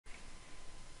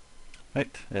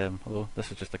Right, hello,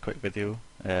 this is just a quick video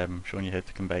showing you how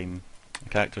to combine a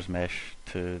character's mesh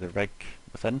to the rig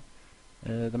within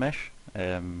the mesh.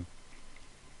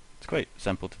 It's quite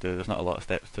simple to do, there's not a lot of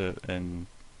steps to it, and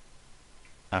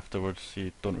afterwards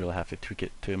you don't really have to tweak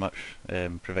it too much,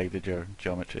 provided your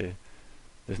geometry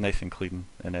is nice and clean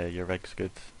and your rig's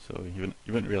good, so you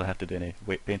wouldn't really have to do any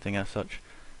weight painting as such,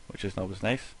 which is always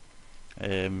nice.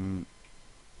 The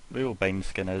way we'll bind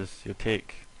skin is you'll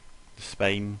take the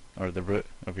spine, or the root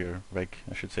of your rig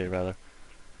I should say rather,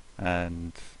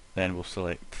 and then we'll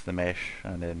select the mesh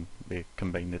and then we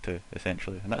combine the two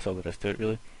essentially, and that's all there is to it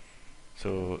really.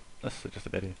 So this is just a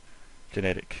very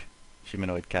generic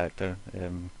humanoid character.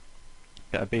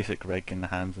 Got a basic rig in the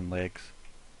hands and legs,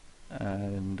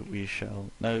 and we shall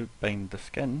now bind the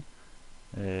skin.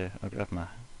 I'll grab my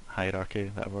hierarchy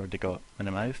that I've already got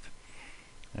minimised.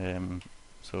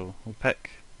 So we'll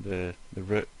pick the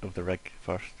root of the rig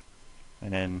first,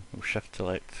 and then we'll shift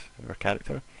select our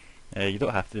character. You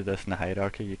don't have to do this in the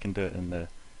hierarchy, you can do it in the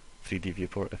 3D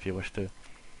viewport if you wish to.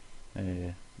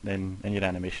 Then in your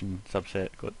animation subset,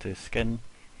 go to skin,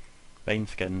 bind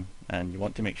skin, and you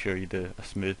want to make sure you do a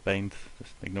smooth bind.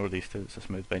 Just ignore these two, it's a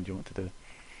smooth bind you want to do.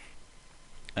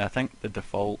 I think the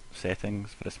default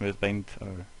settings for a smooth bind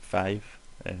are 5,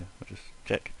 I'll just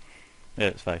check. Yeah,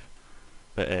 it's 5.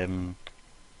 But I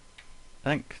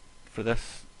think for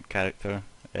this character,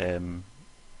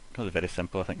 because it's very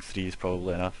simple, I think 3 is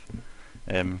probably enough.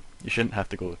 You shouldn't have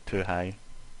to go too high,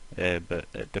 but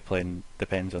it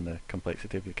depends on the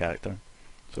complexity of your character.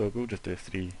 So we'll just do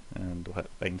 3 and we'll hit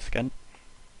bind skin.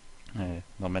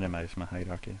 I'll minimise my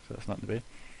hierarchy so that's not in the way.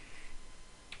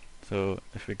 So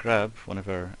if we grab one of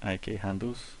our IK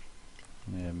handles,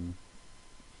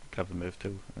 grab the move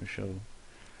tool, we shall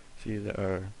see that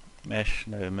our mesh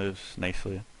now moves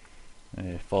nicely,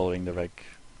 following the rig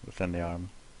within the arm.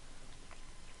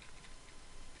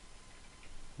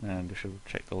 And we shall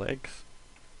check the legs.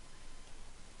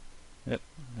 Yep,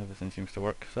 everything seems to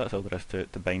work. So that's all there is to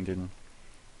it, to binding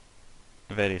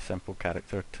a very simple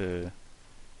character to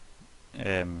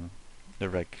the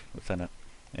rig within it.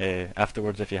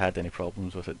 Afterwards, if you had any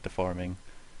problems with it deforming,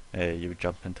 you would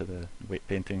jump into the weight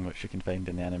painting, which you can find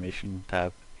in the animation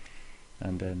tab,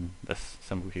 and then this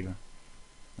symbol here,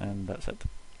 and that's it.